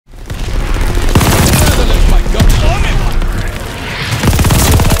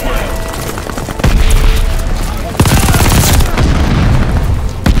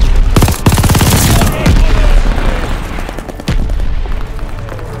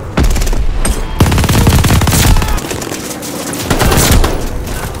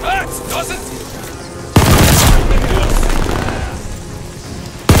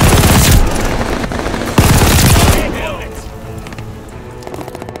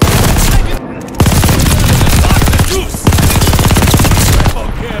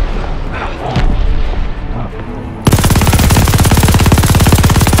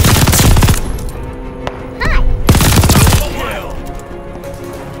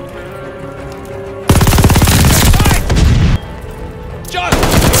Just!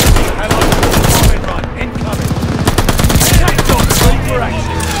 Hello, bombing run, incoming. Attack dogs ready for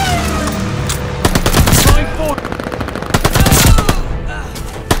action. Flying forward.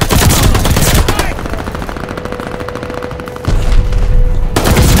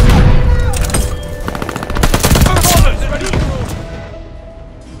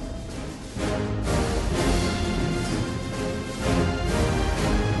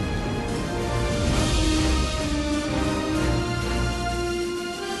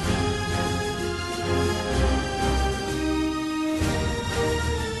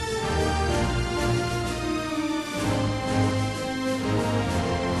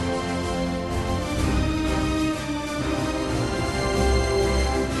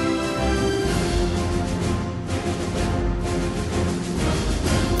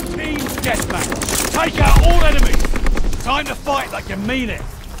 Take out all enemies! Time to fight like you mean it!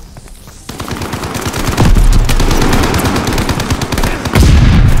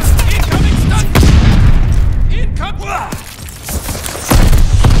 Incoming stun! Incoming!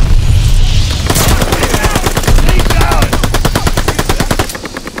 Lead down!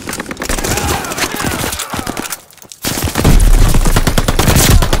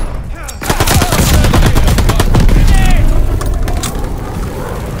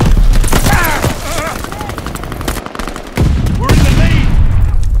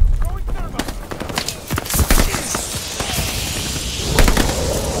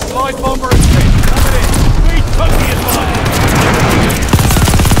 Bomber and tank, coming in. We took the advantage.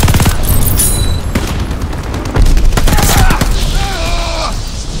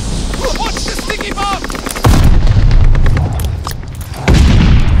 Watch the sticky bomb!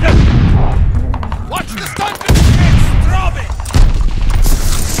 Watch the stun! Drop it!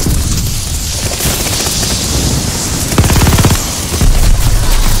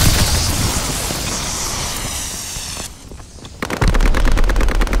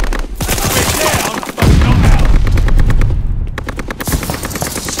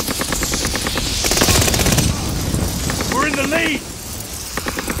 Lead!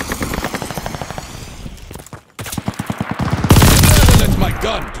 Let my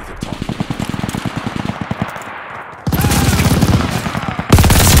gun do the talking.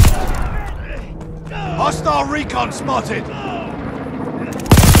 Hostile recon spotted! Lock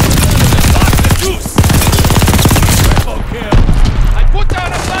the juice! Triple kill! I put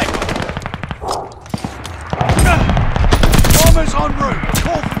down a sniper! Bombers en route!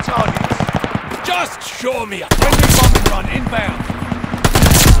 Call for targets! Just show me a friendly bombing run inbound!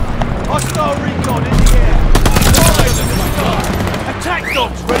 Hostile recon in the air! Attack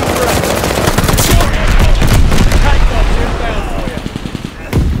dogs ready for action! Attack dogs inbound for you!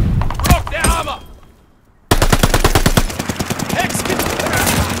 Rock their armor!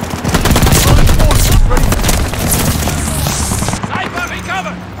 Line forces ready! Sniper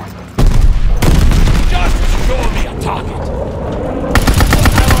recover! Just show me a target!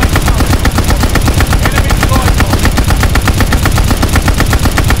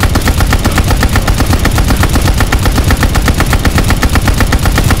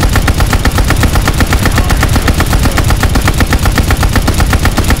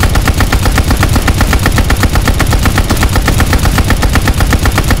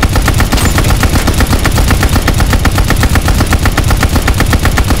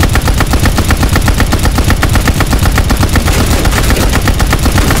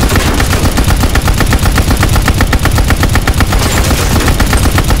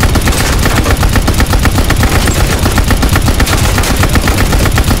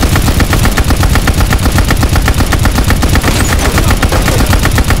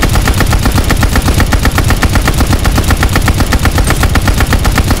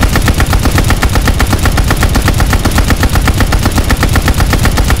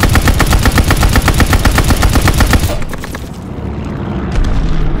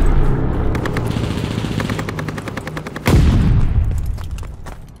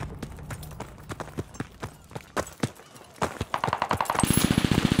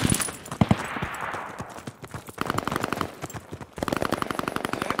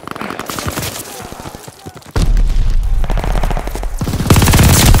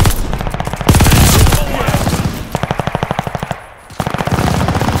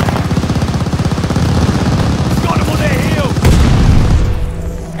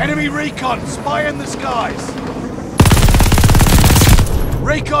 Enemy recon, spy in the skies!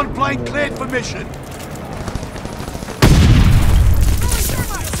 Recon plane cleared for mission.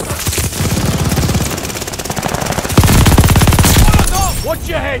 Watch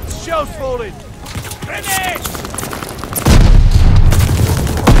your heads, shells falling! Finish!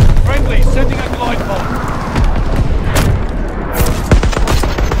 Friendly, sending a glide bomb.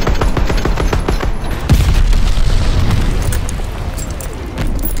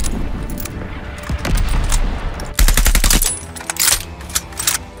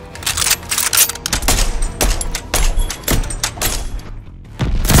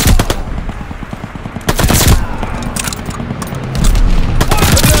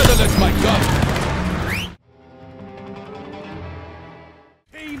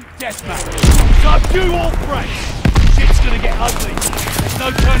 deathmatch. Subdue all threats. Shit's gonna get ugly. There's no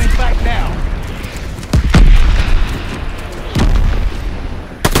turning back now.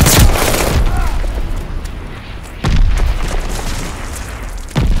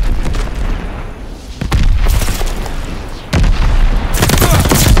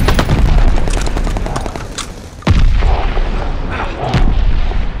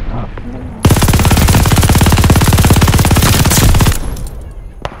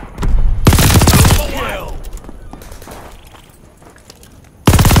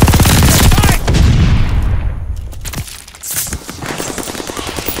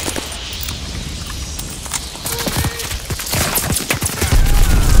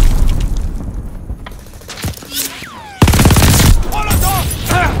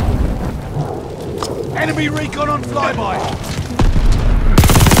 Enemy recon on flyby.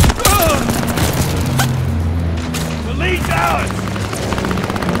 The lead's ours.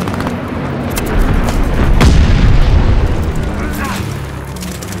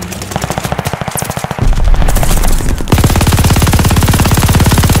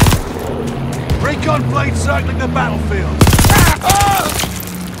 Recon plane circling the battlefield.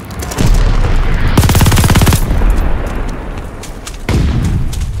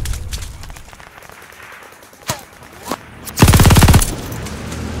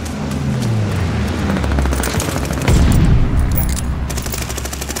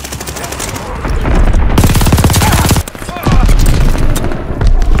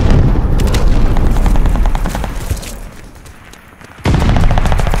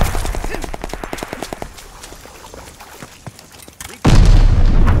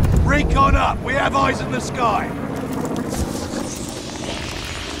 Recon up! We have eyes in the sky!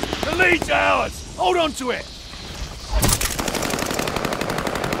 The lead's ours! Hold on to it!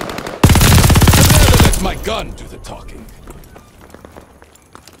 I'd rather let my gun do the talking.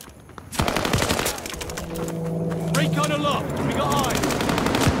 Recon aloft! We got eyes!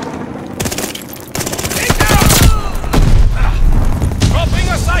 Dropping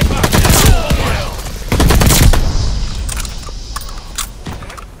a sniper!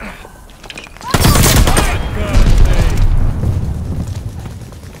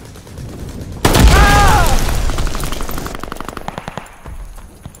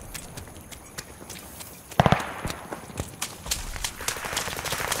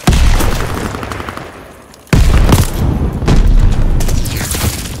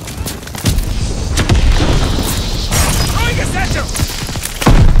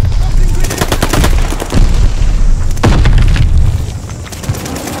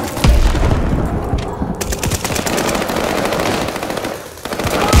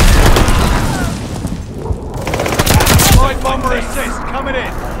 Bomber assist coming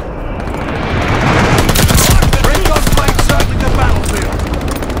in. Recon plane circling the battlefield.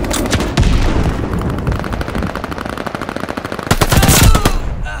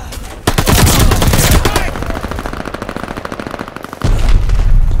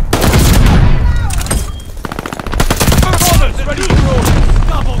 Bombers ready for orders.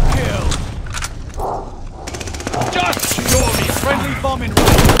 Double kill. Just surely friendly bombing run.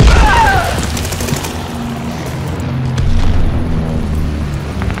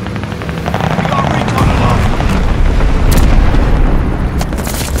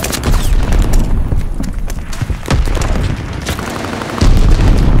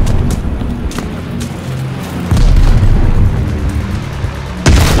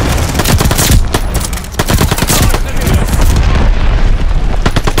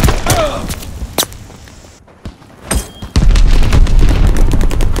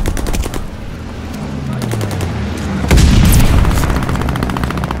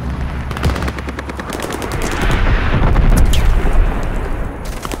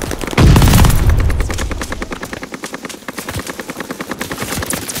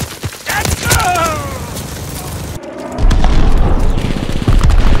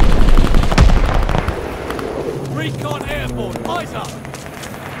 Recon airborne, eyes up!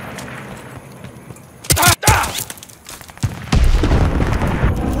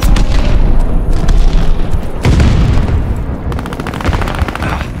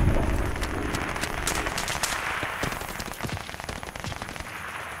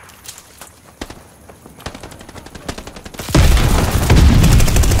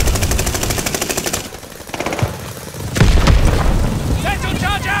 Central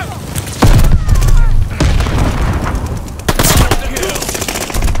charge out!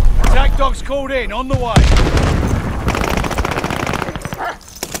 Attack dogs called in, on the way.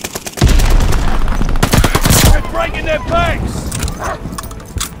 We're breaking their backs!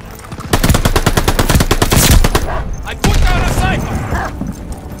 I put down a sniper!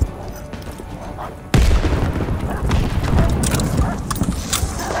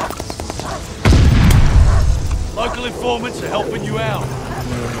 informants are helping you out.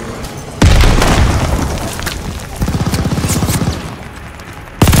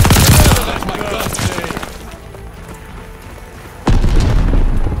 That's my gun.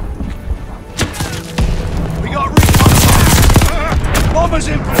 We got recon. Bombers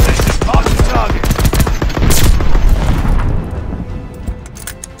in position. Mark the target.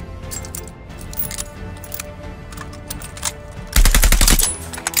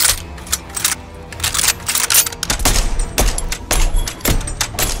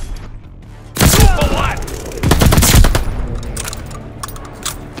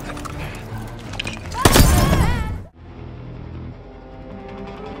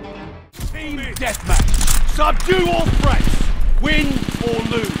 Deathmatch. Subdue all threats. Win or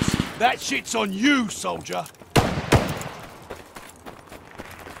lose. That shit's on you, soldier.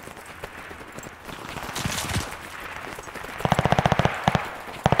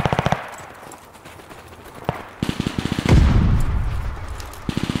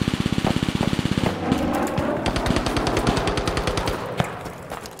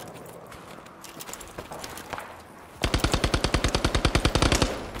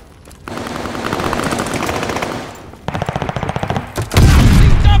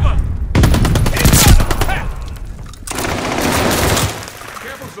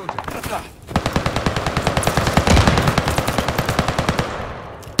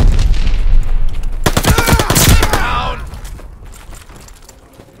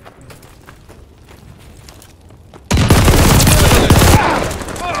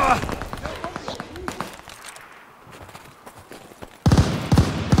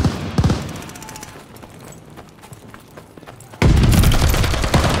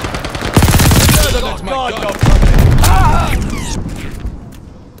 That's my gun.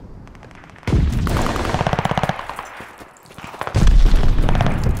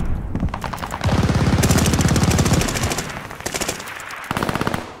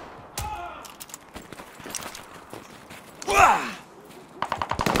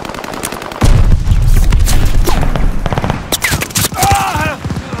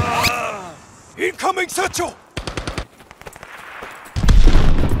 Incoming satchel!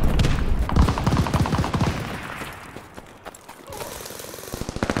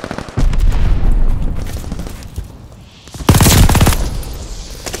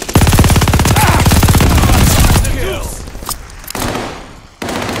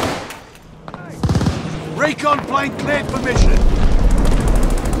 Recon plane cleared for mission.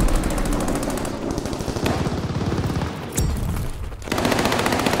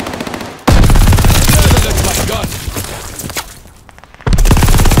 That's my gun.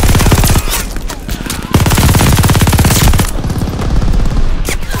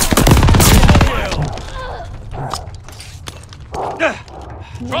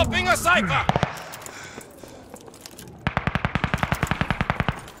 Dropping a cipher!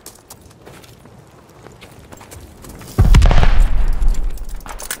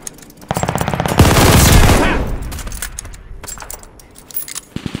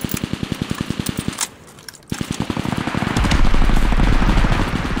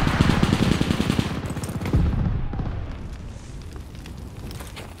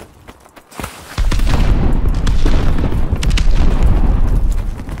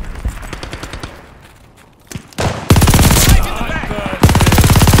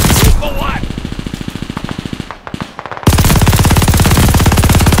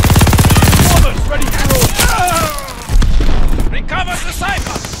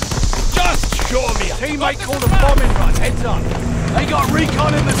 Teammate called a bombing run. Heads up. They got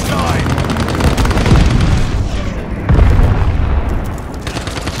recon in the sky.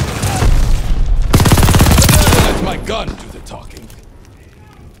 Let my gun do the talking.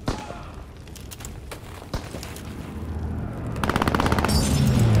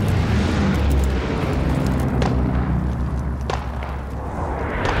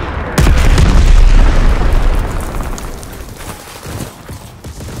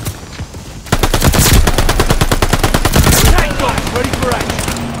 Ready for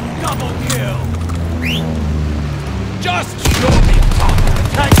action. Double kill. Just show me a target.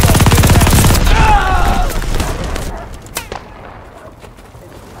 Tank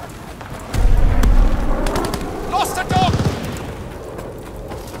Lost a dog!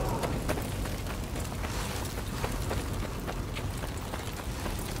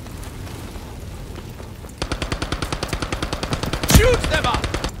 Shoot them up!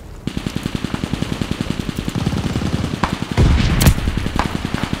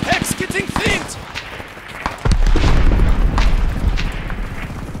 Hex getting thinned!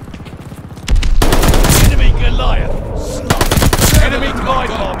 Enemy Goliath. Slot. Enemy glide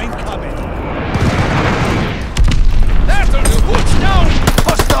bomb incoming.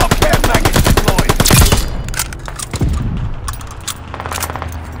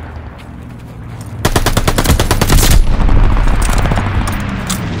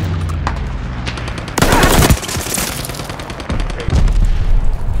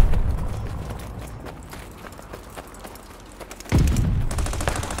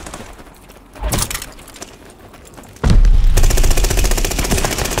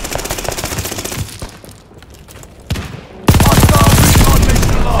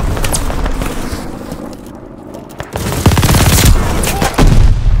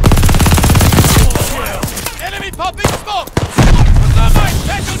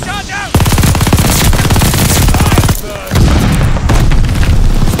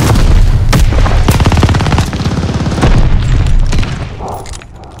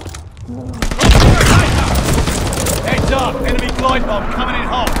 Heads up! Enemy glide bomb coming in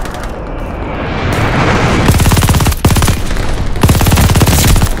hot!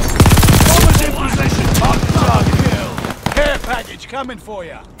 Bombers in position! Mark the target! Care package coming for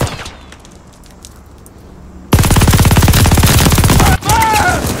you!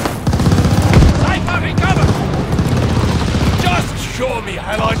 Sniper recovered! Just show me.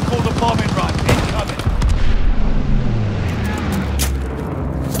 Allies called a bombing run. Incoming!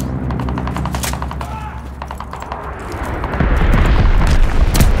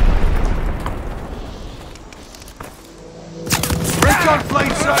 Recon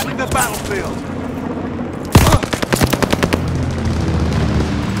plane circling the battlefield.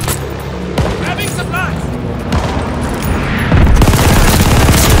 Grabbing supplies!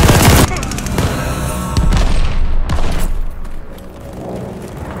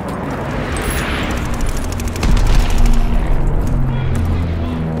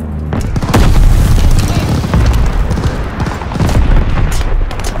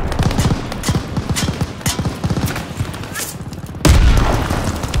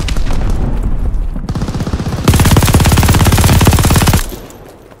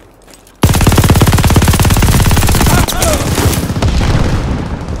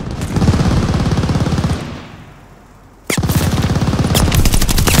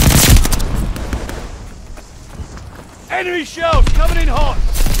 Enemy shells coming in hot!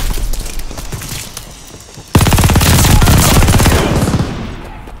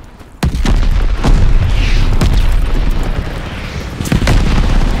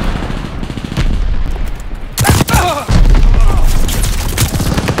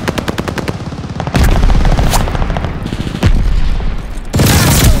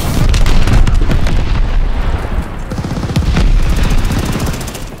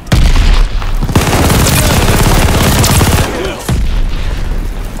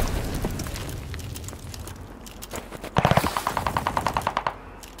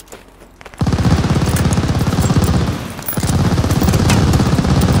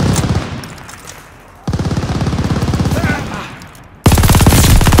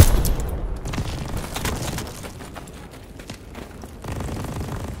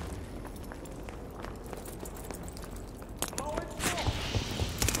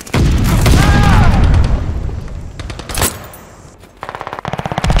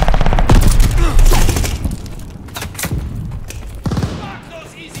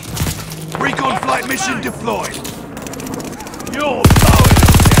 Recon flight mission deployed. You're blowing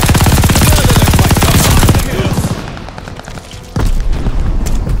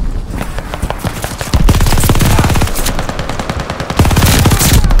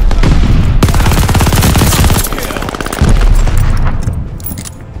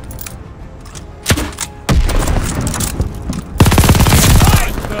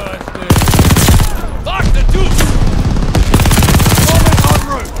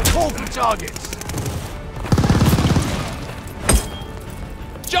targets.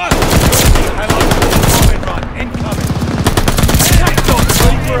 Just Hello, bombing run incoming. Attack dogs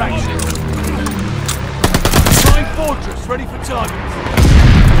ready for action. Flying fortress ready for targets.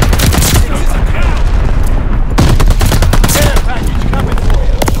 Care package coming for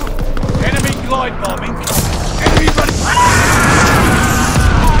you. Enemy glide bomb incoming. Enemy running.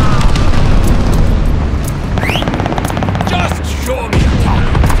 Just show me a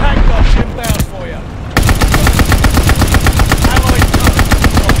target. Tank box inbound for you. Allied coming.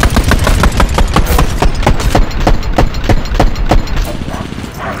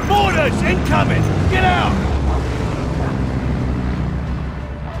 Mortars incoming! Get out!